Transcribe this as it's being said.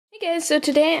Guys, so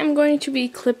today I'm going to be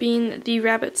clipping the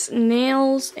rabbit's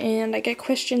nails, and I get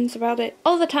questions about it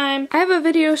all the time. I have a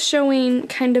video showing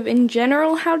kind of in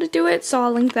general how to do it, so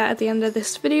I'll link that at the end of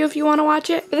this video if you want to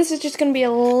watch it. But this is just going to be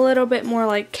a little bit more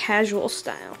like casual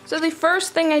style. So the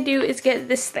first thing I do is get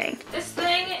this thing. This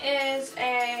thing is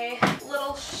a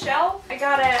little shelf. I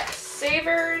got it at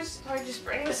Savers. So I just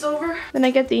bring this over. Then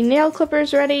I get the nail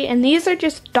clippers ready, and these are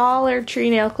just Dollar Tree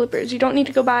nail clippers. You don't need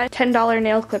to go buy $10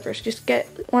 nail clippers. Just get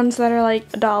ones that are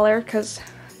like $1 because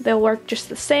they'll work just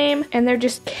the same, and they're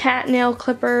just cat nail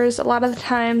clippers. A lot of the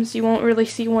times you won't really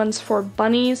see ones for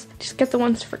bunnies. Just get the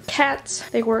ones for cats.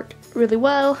 They work really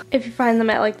well. If you find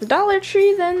them at like the Dollar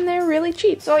Tree, then they're really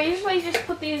cheap. So I usually just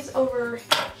put these over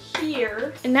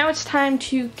here, and now it's time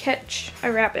to catch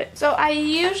a rabbit. So I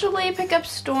usually pick up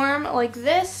Storm like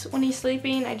this when he's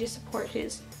sleeping. I just support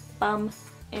his bum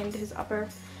and his upper.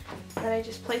 Then I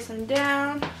just place him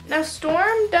down. Now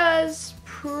Storm does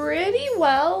pretty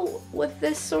well with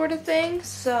this sort of thing,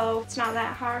 so it's not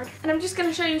that hard. And I'm just going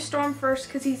to show you Storm first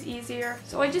because he's easier.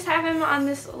 So I just have him on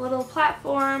this little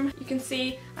platform. You can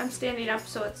see I'm standing up,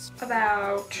 so it's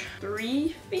about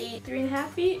 3 feet, 3.5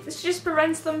 feet. This just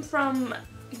prevents them from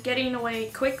getting away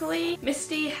quickly.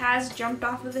 Misty has jumped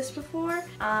off of this before,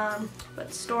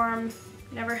 but Storm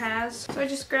never has. So I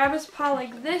just grab his paw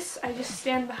like this. I just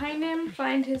stand behind him,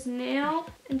 find his nail,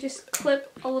 and just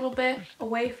clip a little bit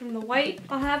away from the white.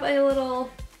 I'll have a little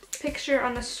picture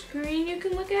on the screen you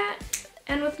can look at.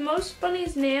 And with most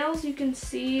bunnies' nails, you can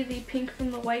see the pink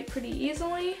from the white pretty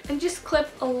easily. And just clip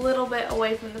a little bit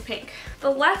away from the pink.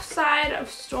 The left side of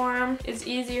Storm is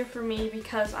easier for me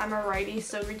because I'm a righty,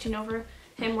 so reaching over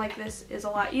him like this is a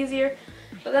lot easier.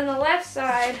 But then the left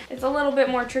side is a little bit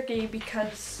more tricky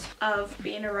because of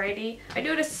being a righty. I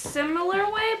do it a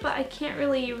similar way, but I can't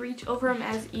really reach over him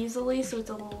as easily, so it's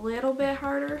a little bit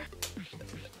harder.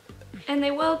 And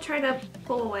they will try to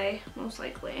pull away, most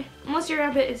likely, unless your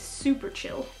rabbit is super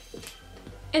chill.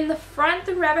 In the front,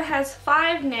 the rabbit has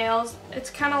 5 nails.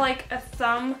 It's kind of like a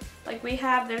thumb like we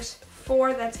have. There's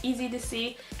 4 that's easy to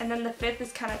see, and then the 5th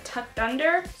is kind of tucked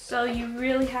under, so you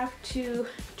really have to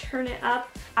turn it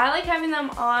up. I like having them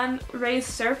on raised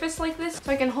surface like this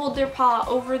so I can hold their paw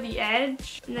over the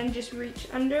edge and then just reach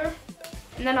under.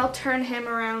 And then I'll turn him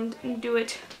around and do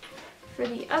it for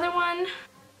the other one.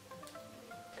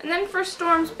 And then for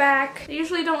Storm's back, they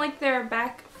usually don't like their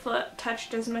back foot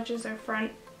touched as much as their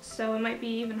front, so it might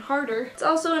be even harder. It's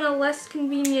also in a less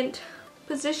convenient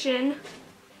position,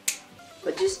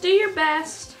 but just do your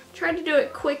best. Try to do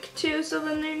it quick too, so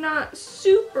then they're not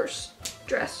super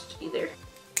stressed either.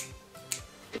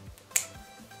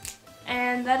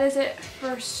 And that is it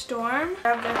for Storm.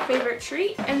 Grab their favorite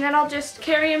treat, and then I'll just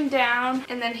carry him down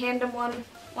and then hand him one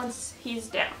once he's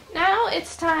down. Now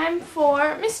it's time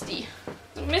for Misty.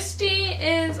 Misty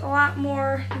is a lot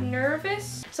more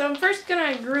nervous, so I'm first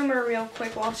gonna groom her real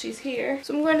quick while she's here.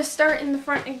 So I'm going to start in the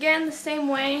front again the same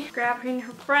way, grabbing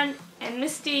her front, and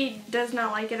Misty does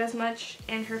not like it as much,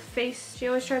 and her face, she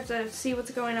always tries to see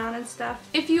what's going on and stuff.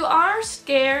 If you are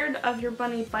scared of your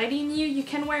bunny biting you, you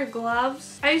can wear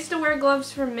gloves. I used to wear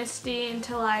gloves for Misty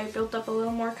until I built up a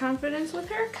little more confidence with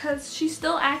her, because she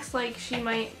still acts like she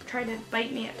might try to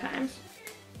bite me at times.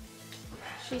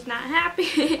 She's not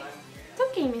happy. It's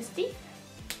okay, Misty.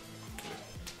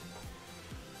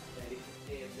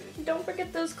 Don't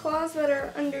forget those claws that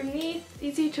are underneath.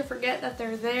 Easy to forget that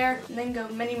they're there and then go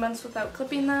many months without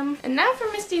clipping them. And now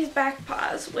for Misty's back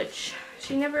paws, which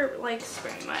she never likes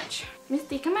very much.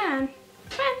 Misty, come on.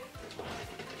 Come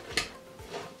on.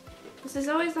 This is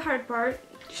always the hard part.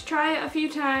 Just try it a few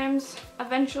times.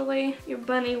 Eventually, your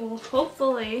bunny will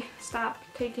hopefully stop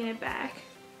taking it back.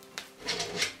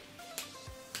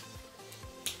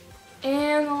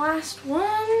 And the last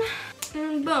one,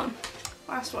 and boom,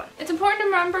 last one. It's important to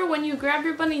remember when you grab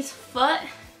your bunny's foot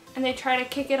and they try to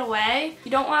kick it away,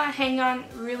 you don't want to hang on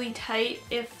really tight.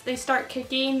 If they start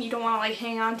kicking, you don't want to like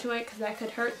hang on to it because that could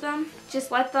hurt them.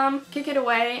 Just let them kick it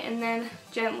away and then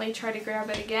gently try to grab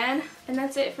it again. And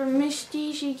that's it for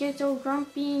Misty. She gets all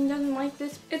grumpy and doesn't like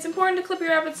this. It's important to clip your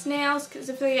rabbit's nails because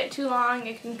if they get too long,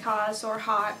 it can cause sore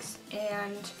hocks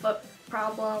and foot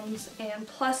problems. And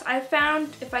plus, I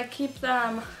found if I keep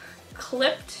them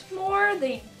clipped more,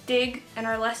 they dig and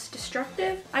are less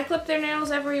destructive. I clip their nails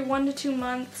every 1 to 2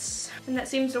 months, and that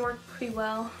seems to work pretty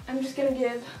well. I'm just gonna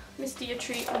give Misty a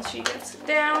treat once she gets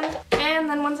down, and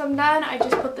then once I'm done, I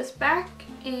just put this back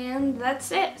And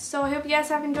that's it. So I hope you guys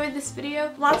have enjoyed this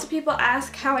video. Lots of people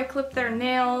ask how I clip their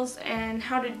nails and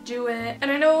how to do it. And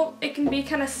I know it can be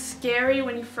kind of scary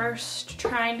when you're first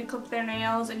trying to clip their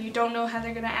nails and you don't know how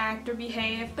they're gonna act or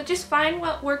behave. But just find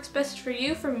what works best for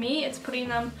you. For me, it's putting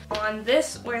them on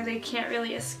this where they can't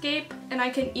really escape and I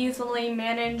can easily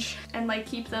manage and like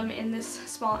keep them in this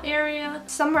small area.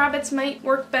 Some rabbits might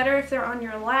work better if they're on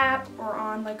your lap or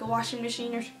on like a washing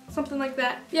machine or something like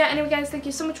that. Yeah, anyway guys, thank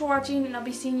you so much for watching and I'll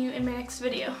be seeing you in my next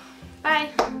video. Bye!